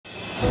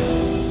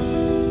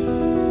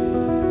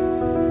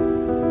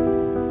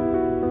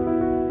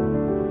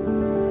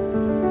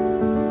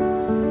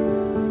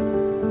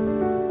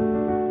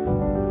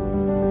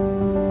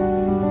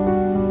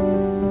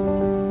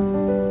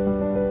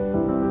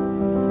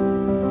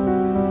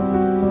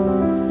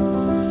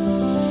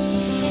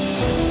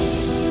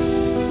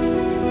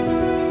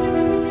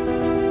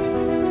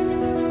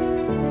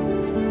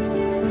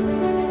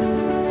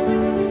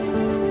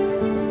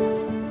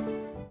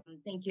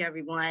you,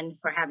 everyone,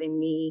 for having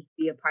me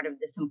be a part of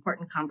this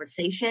important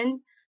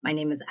conversation. My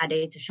name is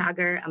Adey T.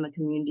 I'm a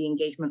community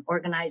engagement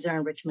organizer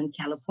in Richmond,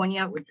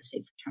 California with the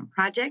Safe Return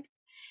Project.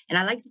 And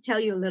I'd like to tell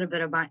you a little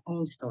bit of my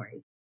own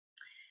story.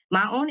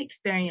 My own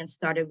experience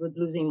started with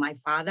losing my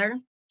father,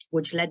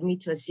 which led me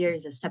to a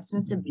series of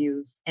substance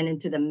abuse and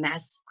into the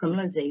mass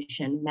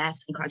criminalization,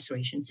 mass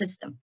incarceration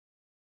system.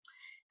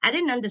 I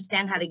didn't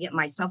understand how to get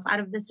myself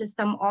out of the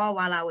system, all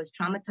while I was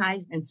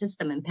traumatized and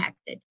system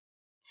impacted.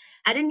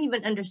 I didn't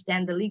even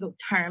understand the legal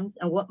terms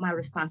and what my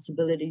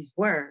responsibilities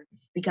were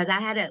because I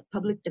had a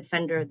public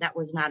defender that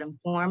was not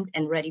informed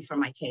and ready for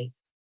my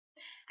case.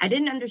 I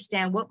didn't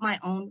understand what my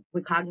own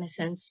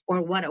recognizance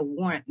or what a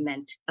warrant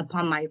meant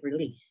upon my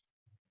release.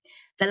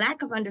 The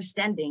lack of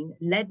understanding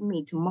led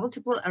me to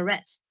multiple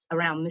arrests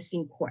around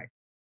missing court.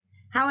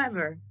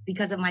 However,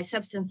 because of my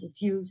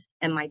substance use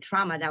and my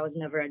trauma that was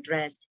never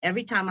addressed,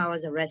 every time I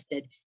was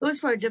arrested, it was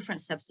for a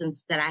different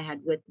substance that I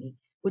had with me,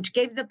 which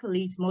gave the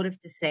police motive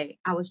to say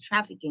I was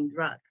trafficking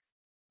drugs.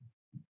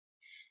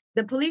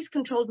 The police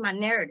controlled my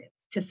narrative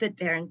to fit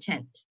their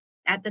intent.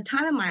 At the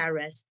time of my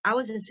arrest, I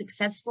was a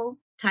successful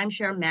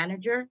timeshare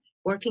manager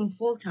working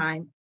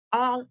full-time,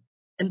 all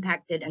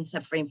impacted and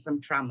suffering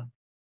from trauma.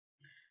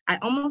 I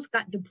almost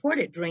got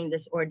deported during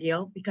this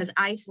ordeal because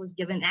ICE was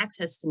given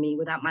access to me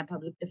without my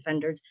public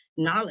defender's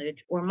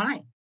knowledge or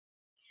mine.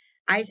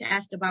 ICE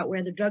asked about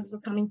where the drugs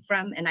were coming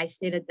from, and I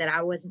stated that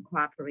I wasn't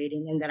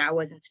cooperating and that I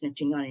wasn't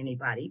snitching on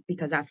anybody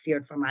because I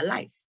feared for my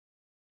life.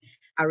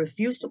 I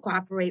refused to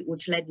cooperate,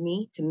 which led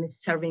me to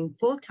serving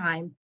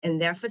full-time in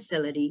their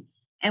facility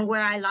and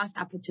where I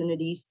lost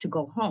opportunities to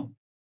go home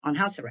on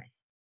house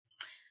arrest.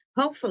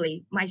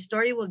 Hopefully, my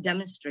story will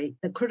demonstrate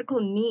the critical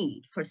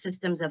need for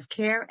systems of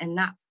care and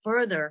not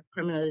further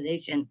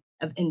criminalization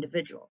of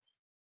individuals.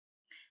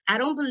 I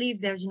don't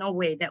believe there's no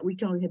way that we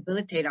can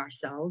rehabilitate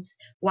ourselves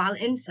while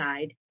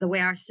inside the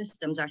way our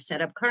systems are set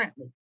up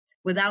currently,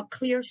 without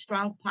clear,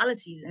 strong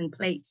policies in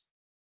place.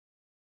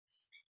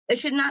 It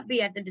should not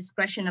be at the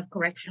discretion of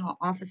correctional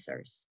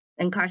officers.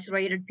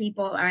 Incarcerated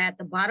people are at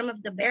the bottom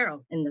of the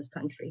barrel in this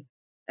country,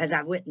 as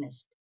I've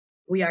witnessed.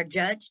 We are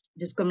judged,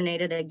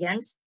 discriminated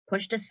against,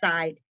 pushed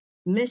aside,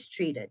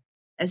 mistreated,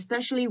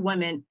 especially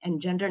women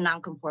and gender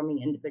nonconforming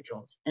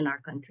individuals in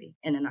our country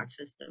and in our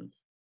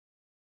systems.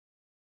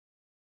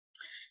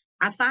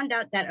 I found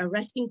out that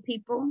arresting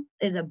people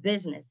is a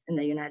business in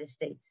the United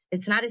States.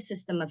 It's not a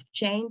system of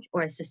change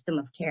or a system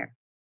of care.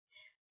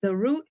 The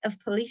root of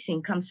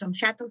policing comes from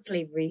chattel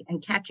slavery,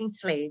 and catching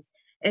slaves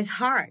is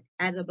hard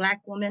as a Black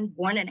woman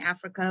born in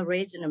Africa,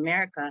 raised in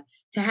America,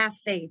 to have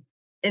faith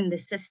in the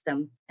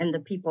system and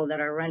the people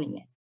that are running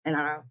it and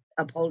are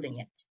upholding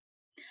it.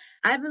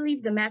 I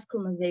believe the mass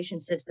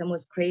criminalization system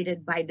was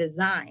created by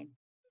design,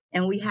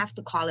 and we have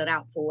to call it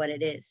out for what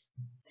it is.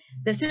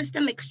 The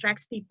system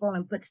extracts people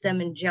and puts them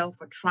in jail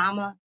for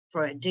trauma,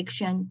 for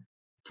addiction,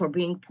 for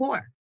being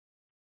poor.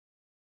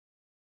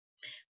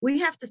 We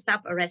have to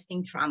stop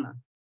arresting trauma.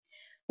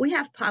 We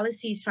have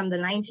policies from the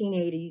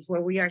 1980s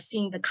where we are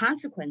seeing the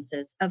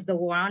consequences of the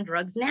war on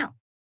drugs now.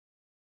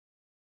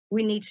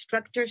 We need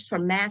structures for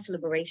mass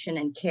liberation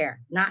and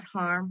care, not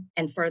harm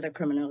and further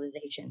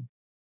criminalization.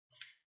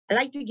 I'd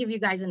like to give you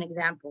guys an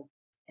example.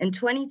 In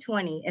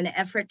 2020, in an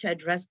effort to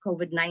address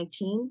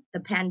COVID-19,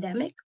 the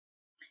pandemic,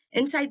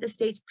 inside the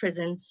state's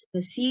prisons, the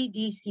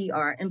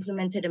CDCR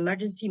implemented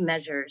emergency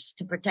measures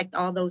to protect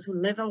all those who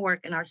live and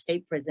work in our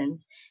state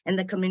prisons and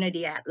the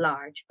community at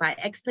large by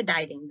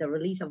expediting the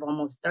release of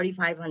almost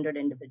 3,500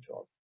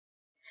 individuals,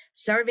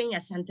 serving a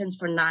sentence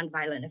for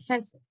nonviolent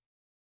offenses.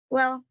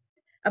 Well,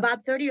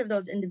 about 30 of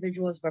those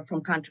individuals were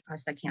from Contra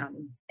Costa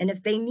County. And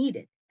if they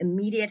needed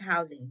immediate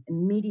housing,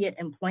 immediate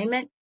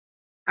employment,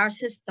 our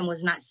system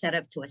was not set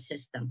up to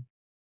assist them.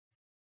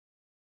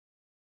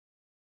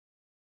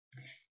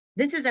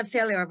 This is a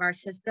failure of our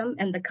system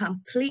and the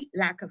complete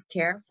lack of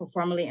care for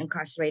formerly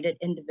incarcerated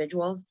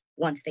individuals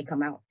once they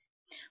come out.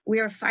 We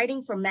are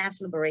fighting for mass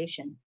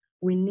liberation.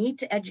 We need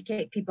to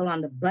educate people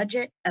on the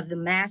budget of the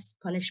mass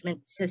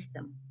punishment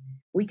system.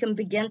 We can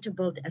begin to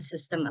build a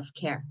system of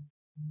care.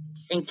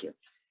 Thank you.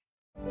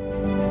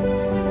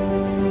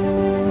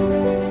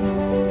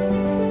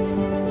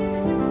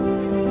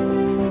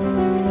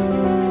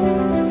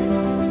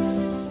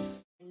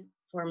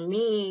 For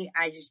me,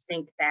 I just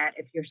think that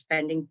if you're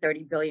spending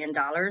 $30 billion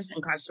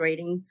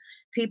incarcerating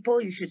people,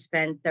 you should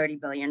spend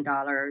 $30 billion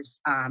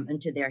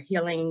into their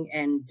healing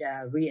and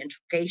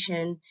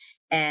reintegration,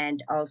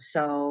 and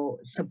also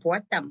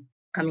support them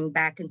coming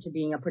back into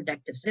being a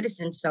productive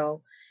citizen.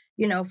 So,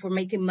 you know, if we're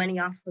making money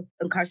off of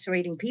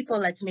incarcerating people,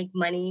 let's make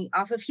money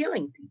off of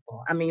healing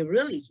people. I mean,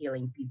 really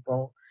healing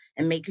people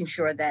and making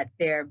sure that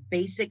their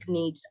basic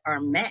needs are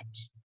met.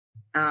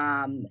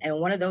 And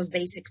one of those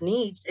basic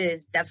needs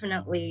is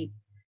definitely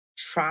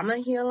trauma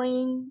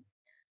healing,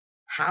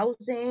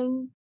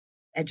 housing,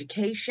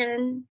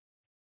 education,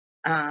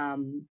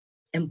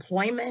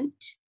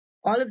 employment.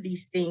 All of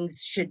these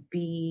things should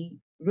be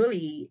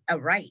really a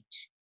right.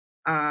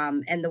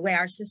 And the way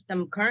our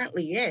system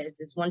currently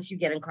is once you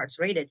get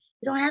incarcerated,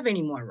 you don't have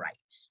any more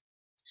rights.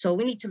 So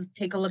we need to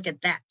take a look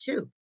at that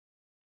too.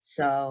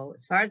 So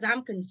as far as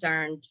I'm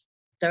concerned,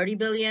 30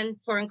 billion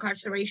for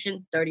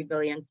incarceration, 30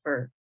 billion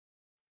for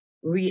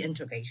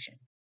reintegration.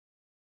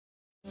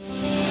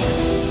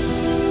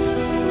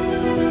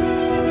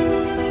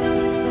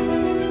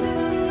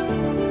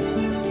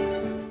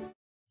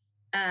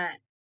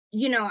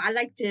 I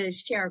like to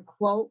share a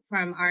quote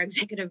from our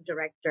executive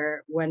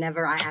director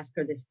whenever I ask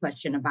her this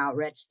question about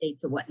red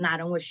states or whatnot.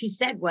 And what she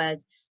said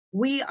was,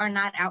 we are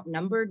not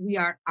outnumbered, we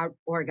are out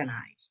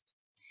organized.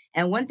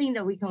 And one thing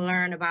that we can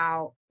learn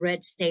about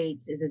red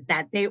states is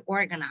that they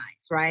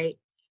organize, right?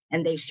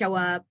 And they show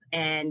up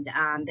and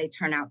they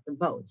turn out the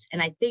votes.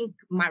 And I think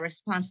my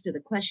response to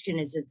the question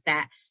is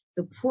that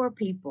the poor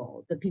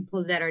people, the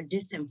people that are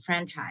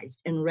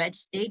disenfranchised in red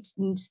states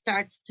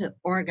starts to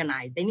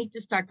organize. They need to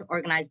start to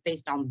organize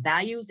based on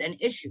values and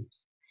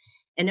issues.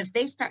 And if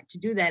they start to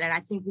do that, and I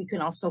think we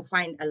can also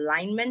find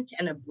alignment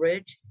and a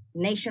bridge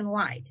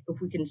nationwide, if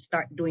we can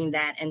start doing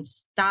that and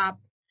stop,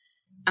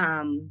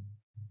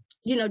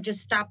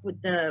 just stop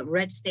with the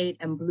red state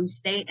and blue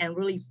state and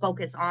really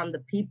focus on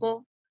the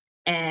people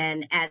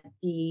and at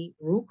the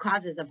root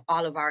causes of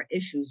all of our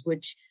issues,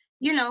 which,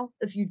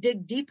 if you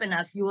dig deep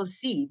enough, you will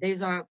see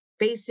these are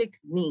basic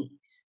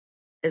needs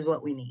is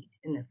what we need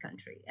in this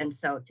country. And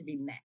so to be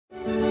met.